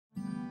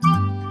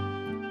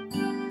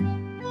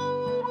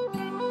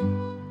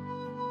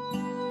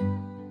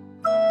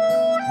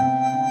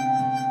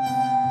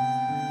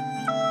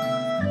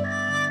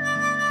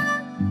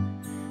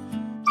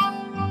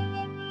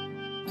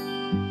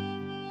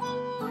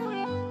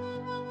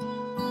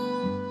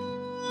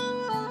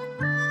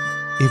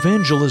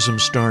Evangelism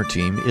STAR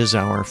Team is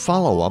our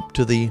follow-up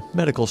to the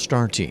Medical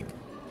STAR Team.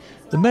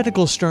 The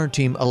Medical STAR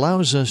Team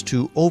allows us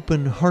to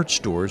open heart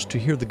doors to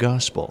hear the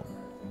gospel.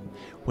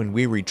 When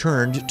we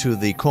returned to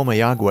the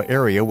Comayagua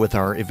area with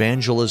our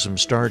Evangelism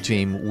STAR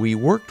Team, we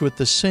worked with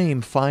the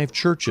same 5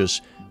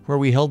 churches where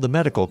we held the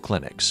medical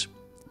clinics.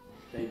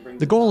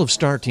 The goal of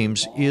STAR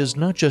Teams is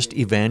not just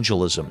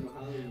evangelism,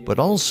 but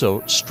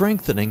also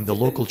strengthening the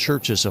local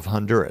churches of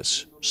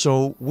Honduras.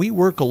 So we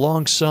work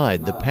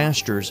alongside the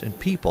pastors and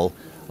people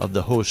of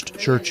the host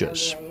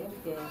churches.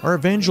 Our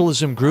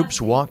evangelism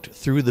groups walked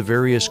through the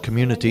various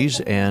communities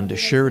and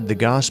shared the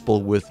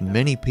gospel with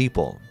many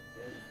people.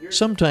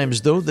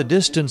 Sometimes, though, the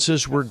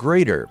distances were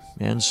greater,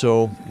 and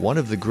so one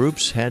of the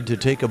groups had to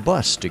take a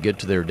bus to get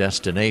to their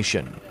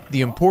destination. The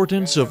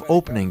importance of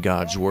opening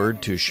God's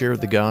Word to share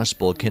the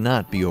gospel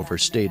cannot be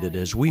overstated,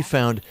 as we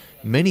found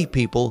many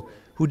people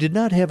who did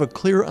not have a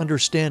clear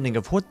understanding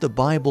of what the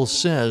Bible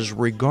says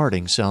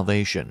regarding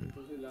salvation.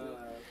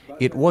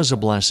 It was a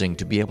blessing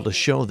to be able to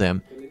show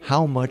them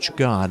how much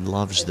God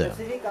loves them.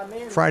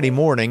 Friday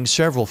morning,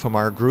 several from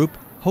our group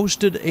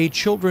hosted a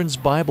children's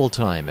Bible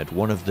time at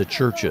one of the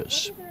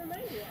churches.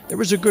 There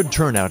was a good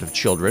turnout of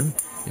children,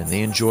 and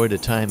they enjoyed a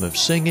time of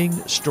singing,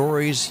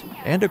 stories,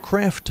 and a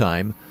craft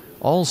time,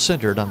 all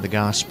centered on the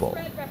gospel.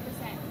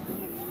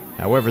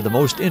 However, the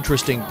most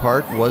interesting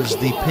part was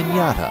the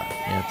piñata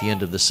at the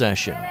end of the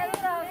session.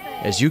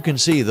 As you can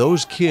see,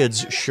 those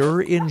kids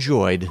sure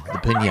enjoyed the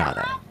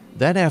piñata.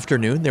 That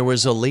afternoon, there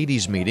was a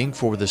ladies' meeting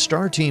for the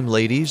STAR Team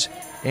ladies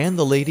and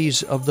the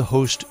ladies of the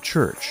host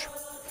church.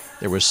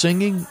 There was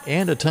singing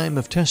and a time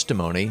of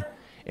testimony,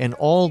 and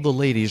all the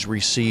ladies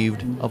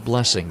received a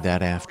blessing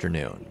that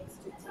afternoon.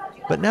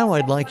 But now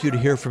I'd like you to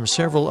hear from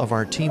several of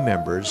our team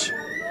members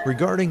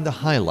regarding the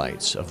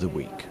highlights of the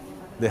week.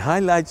 The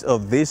highlights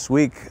of this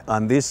week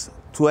on this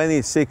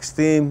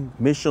 2016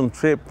 mission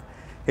trip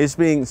has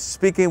been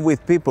speaking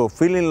with people,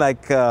 feeling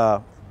like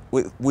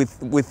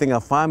within a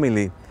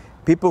family,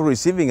 people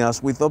receiving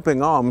us with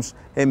open arms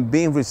and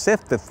being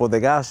receptive for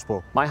the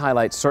gospel. My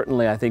highlight,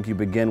 certainly, I think you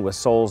begin with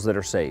souls that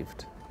are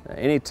saved.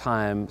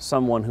 Anytime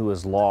someone who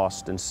is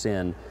lost in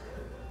sin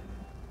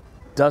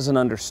doesn't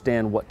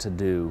understand what to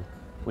do,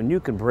 when you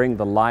can bring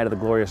the light of the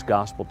glorious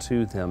gospel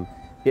to them,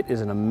 it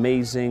is an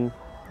amazing,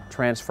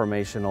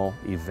 transformational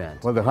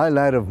event. Well, the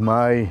highlight of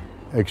my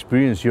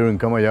experience here in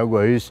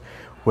Comayagua is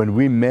when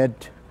we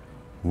met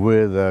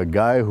with a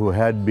guy who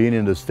had been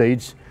in the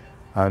States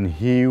and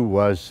he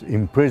was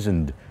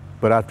imprisoned.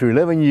 But after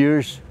 11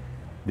 years,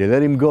 they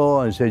let him go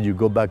and said, you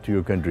go back to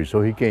your country.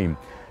 So he came.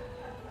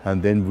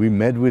 And then we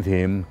met with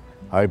him.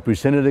 I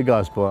presented the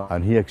gospel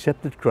and he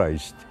accepted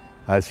Christ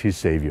as his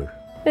Savior.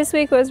 This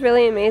week was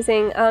really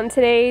amazing.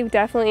 Today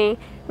definitely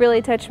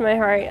really touched my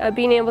heart,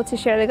 being able to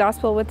share the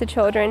gospel with the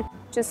children.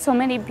 Just so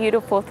many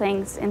beautiful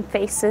things and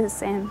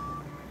faces and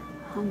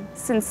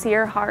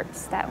sincere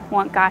hearts that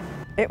want God.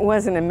 It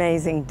was an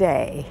amazing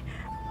day.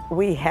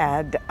 We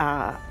had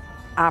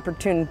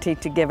opportunity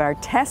to give our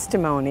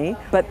testimony,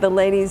 but the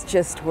ladies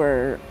just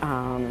were,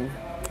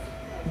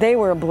 they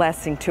were a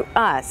blessing to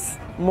us,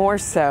 more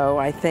so,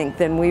 I think,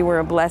 than we were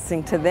a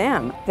blessing to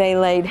them. They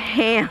laid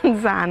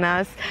hands on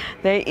us.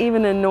 They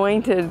even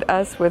anointed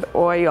us with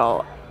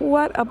oil.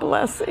 What a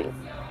blessing.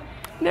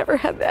 Never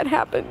had that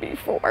happen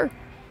before.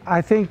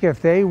 I think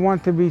if they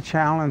want to be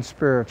challenged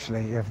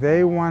spiritually, if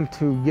they want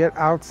to get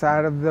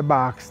outside of the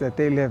box that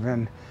they live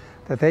in,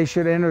 that they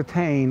should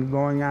entertain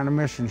going on a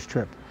missions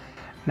trip.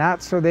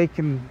 Not so they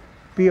can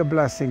be a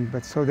blessing,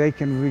 but so they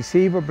can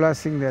receive a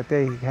blessing that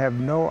they have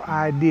no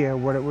idea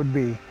what it would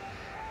be,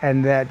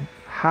 and that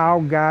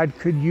how God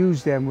could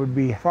use them would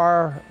be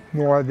far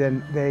more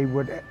than they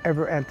would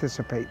ever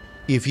anticipate.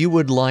 If you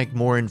would like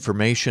more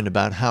information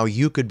about how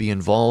you could be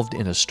involved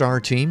in a STAR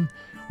team,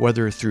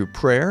 whether through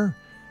prayer,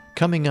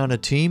 coming on a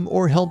team,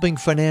 or helping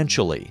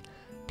financially,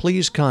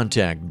 please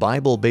contact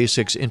Bible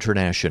Basics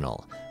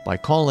International by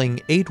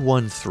calling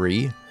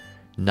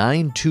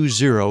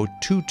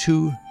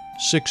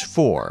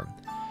 813-920-2264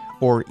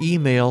 or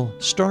email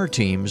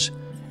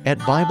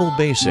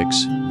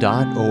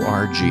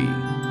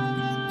starteams@biblebasics.org.